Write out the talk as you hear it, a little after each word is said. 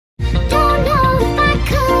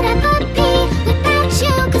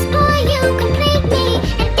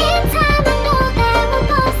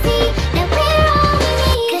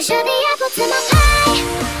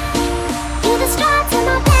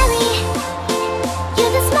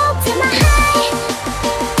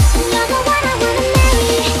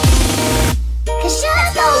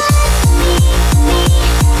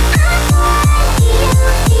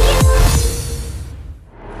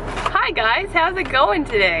it going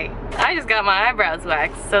today? I just got my eyebrows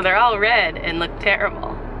waxed, so they're all red and look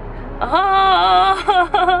terrible.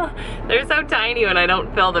 Oh, they're so tiny when I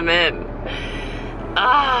don't fill them in.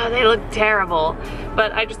 Ah, they look terrible.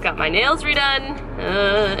 But I just got my nails redone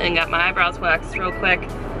and got my eyebrows waxed real quick.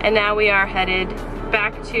 And now we are headed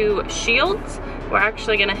back to Shields. We're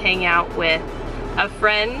actually gonna hang out with a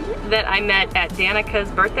friend that I met at Danica's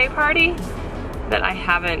birthday party that I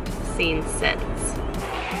haven't seen since.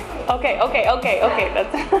 Okay, that's...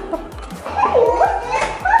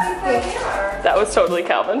 That was totally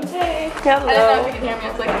Calvin. Hey. Hello. I don't know if you can hear me.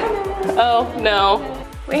 I was like, come in. Oh, no.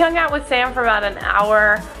 We hung out with Sam for about an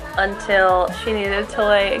hour until she needed to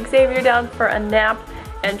lay Xavier down for a nap,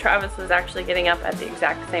 and Travis was actually getting up at the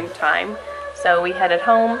exact same time. So we headed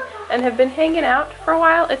home and have been hanging out for a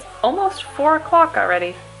while. It's almost 4 o'clock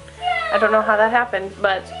already. I don't know how that happened,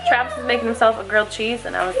 but Travis is making himself a grilled cheese,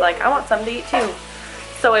 and I was like, I want something to eat too.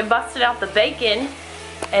 So I busted out the bacon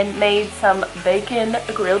and made some bacon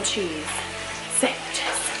grilled cheese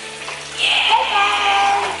sandwiches.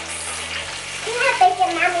 Yes! You have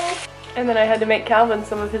bacon, Mommy. And then I had to make Calvin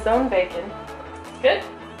some of his own bacon. Good?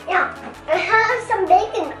 Yeah, I have some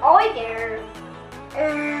bacon order.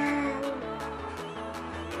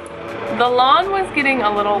 The lawn was getting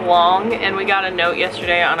a little long, and we got a note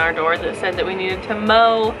yesterday on our door that said that we needed to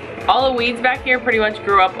mow. All the weeds back here pretty much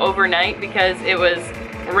grew up overnight because it was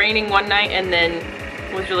raining one night and then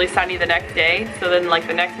was really sunny the next day. So then like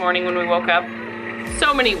the next morning when we woke up,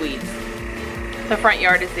 so many weeds. The front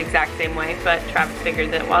yard is the exact same way, but Travis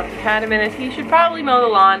figured that while he had a minute, he should probably mow the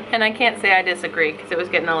lawn. And I can't say I disagree because it was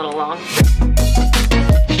getting a little long.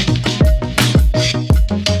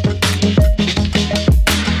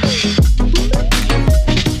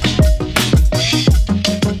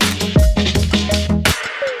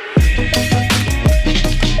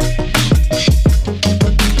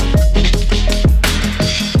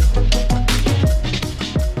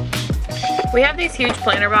 We have these huge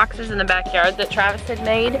planter boxes in the backyard that Travis had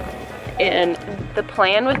made, and the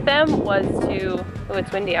plan with them was to, oh,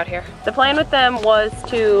 it's windy out here. The plan with them was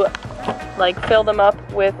to like fill them up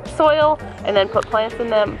with soil and then put plants in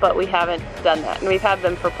them, but we haven't done that. And we've had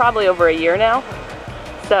them for probably over a year now.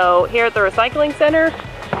 So here at the recycling center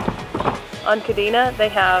on Kadena, they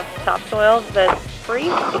have topsoil that's free.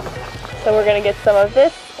 So we're gonna get some of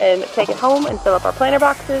this and take it home and fill up our planter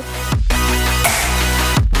boxes.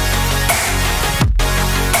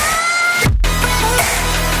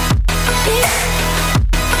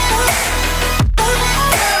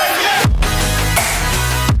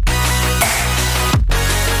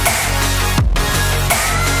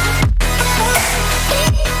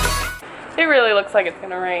 It really looks like it's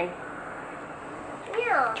gonna rain.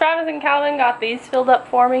 Yeah. Travis and Calvin got these filled up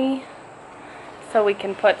for me so we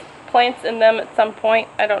can put plants in them at some point.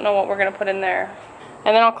 I don't know what we're gonna put in there.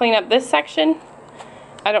 And then I'll clean up this section.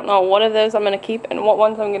 I don't know what of those I'm gonna keep and what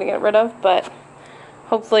ones I'm gonna get rid of, but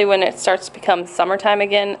hopefully when it starts to become summertime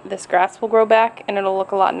again, this grass will grow back and it'll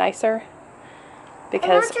look a lot nicer,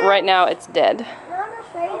 because right now it's dead.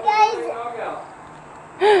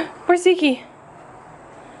 Where's Zeke?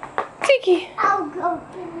 Zeke! I'll go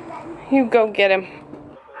get them. You go get him.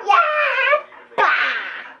 Yeah! Bow.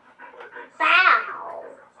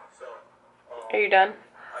 Are you done?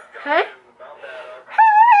 Huh?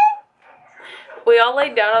 We all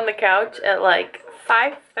laid down on the couch at like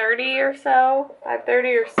 5:30 or so,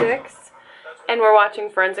 5:30 or 6, and we're watching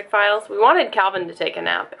Forensic Files. We wanted Calvin to take a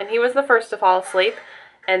nap, and he was the first to fall asleep,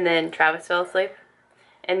 and then Travis fell asleep,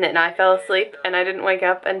 and then I fell asleep, and I didn't wake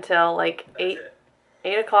up until like 8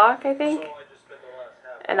 o'clock, I think.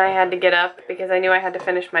 And I had to get up because I knew I had to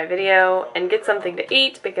finish my video and get something to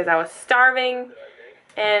eat because I was starving.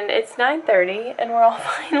 And it's 9:30 and we're all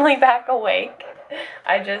finally back awake.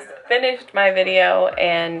 I just finished my video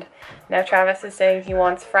and now Travis is saying he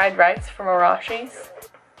wants fried rice from arashis.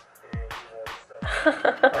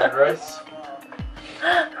 Fried rice?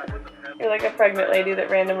 You're like a pregnant lady that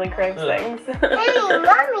randomly craves things. Hey,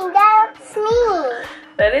 Mommy, that's me.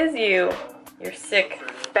 That is you. Your sick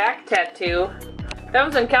back tattoo. That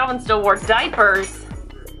was when Calvin still wore diapers.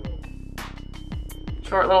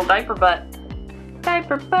 Short little diaper butt.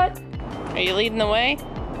 Diaper butt. Are you leading the way?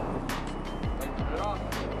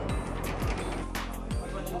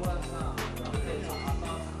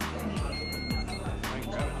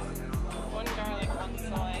 One garlic, one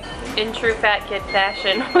soy. In true fat kid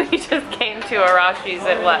fashion, we just came to arashis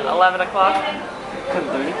at what, 11 o'clock?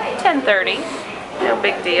 10:30. 10:30. No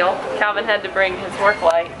big deal. Calvin had to bring his work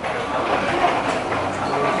light.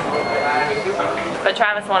 But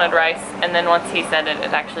Travis wanted rice, and then once he said it,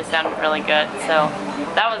 it actually sounded really good. So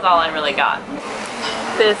that was all I really got.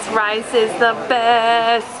 This rice is the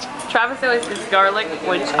best. Travis always gets garlic,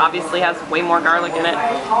 which obviously has way more garlic in it,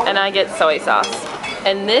 and I get soy sauce.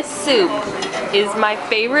 And this soup is my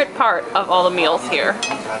favorite part of all the meals here.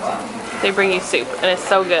 They bring you soup, and it's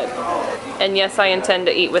so good. And yes, I intend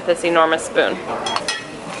to eat with this enormous spoon.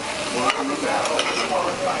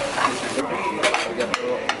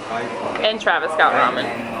 And Travis got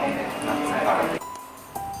ramen.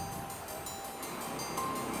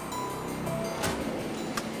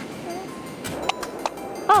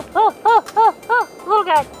 Oh, little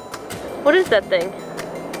guy. What is that thing?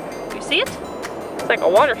 You see it? It's like a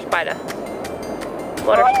water spider.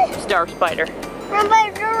 Water star spider. Run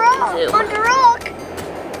by the rock. Ew. On the rock.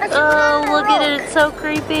 Oh, look at it. It's so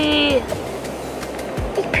creepy.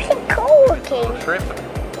 It's pretty cool looking. Shrimp.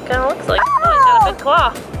 Kind of looks like he's got a big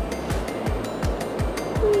claw.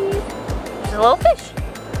 There's a little fish.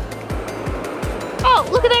 Oh,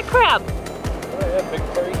 look at that crab. Oh yeah, big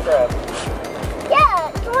furry crab. Yeah,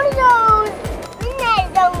 it's one of those midnight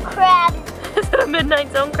zone crabs. Is it a midnight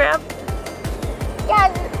zone crab? Yeah,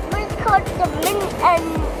 but it's called the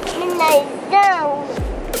midnight zone.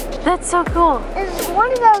 That's so cool. It's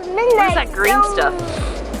one of those midnight What is that green zone stuff?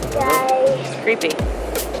 guys. It's creepy.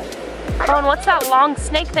 Oh, and what's that long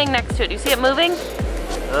snake thing next to it? Do you see it moving?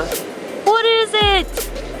 Huh? What is it?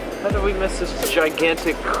 How did we miss this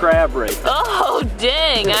gigantic crab right there? Oh,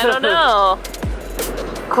 dang, I don't know.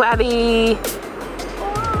 Crabby.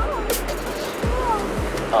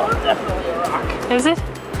 Oh, definitely a rock. Is it?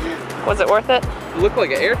 Was it worth it? It looked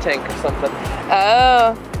like an air tank or something.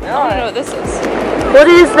 Oh, I don't know what this is. What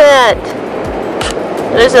is that?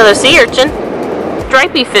 There's another sea urchin.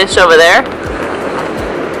 Stripey fish over there.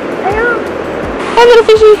 Hi, little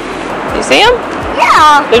fishy. You see him?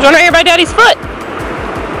 Yeah. There's one right here by Daddy's foot.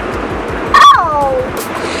 Oh.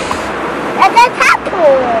 That's a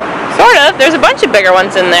tadpole. Sort of. There's a bunch of bigger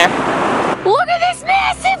ones in there. Look at this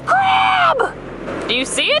massive crab! Do you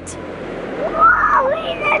see it? Wow,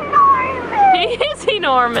 he's enormous. He is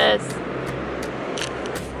enormous.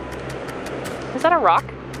 Is that a rock?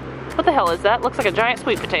 What the hell is that? Looks like a giant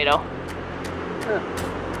sweet potato.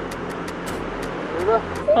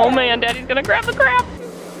 Oh man, Daddy's gonna grab the crab.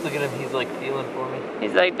 Look at him, he's like feeling for me.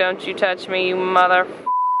 He's like, don't you touch me, you mother.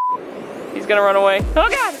 He's gonna run away. Oh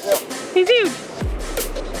God, he's huge.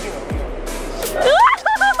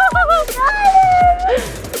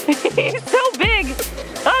 He's so big.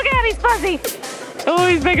 Oh God, he's fuzzy. Oh,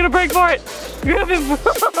 he's making a break for it. Grab him.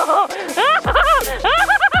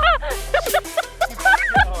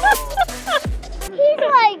 He's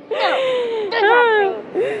like, no, do nothing.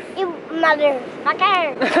 You motherfucker.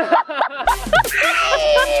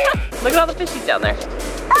 Look at all the fishies down there.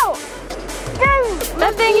 Oh,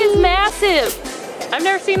 That thing is massive. I've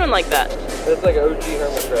never seen one like that. That's like OG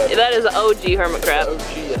hermit crab. That is an OG hermit crab.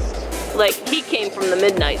 OGest. Like, he came from the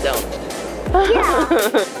midnight zone. Yeah.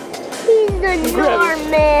 He's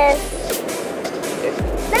enormous.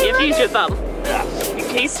 You have to use your thumb.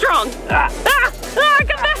 He's strong. Come back.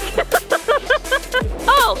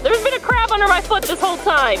 Oh, there's been a crab under my foot this whole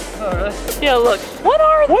time. Oh, really? Yeah, look. What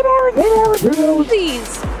are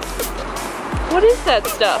these? What is that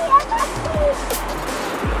stuff?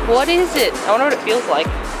 What is it? I wonder what it feels like.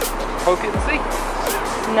 Poke it and see.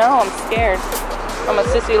 No, I'm scared. I'm a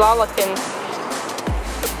sissy lollykins.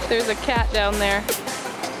 There's a cat down there.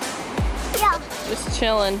 Yeah. Just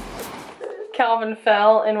chilling. Calvin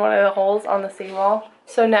fell in one of the holes on the seawall.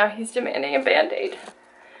 So now he's demanding a band-aid.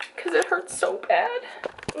 Because it hurts so bad.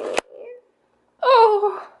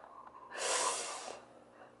 Oh.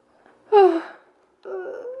 Oh.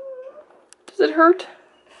 Does it hurt?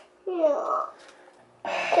 Yeah.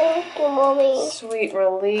 Thank you, Mommy. Sweet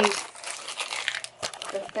relief.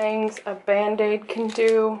 The things a band-aid can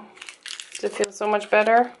do. Does it feel so much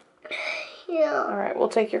better? Yeah. Alright, we'll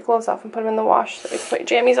take your clothes off and put them in the wash so we can put your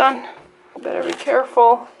jammies on. You better be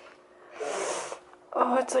careful.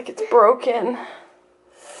 Oh, it's like it's broken.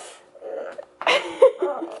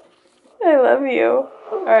 I love you.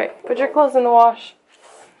 Alright, put your clothes in the wash.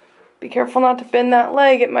 Be careful not to bend that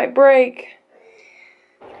leg, it might break.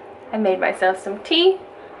 I made myself some tea.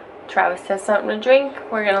 Travis has something to drink.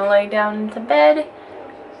 We're gonna lay down into bed.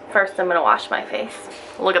 First, I'm gonna wash my face.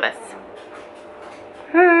 Look at this.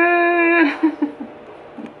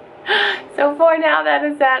 So for now, that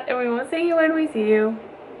is that, and we will see you when we see you.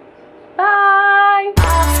 Bye!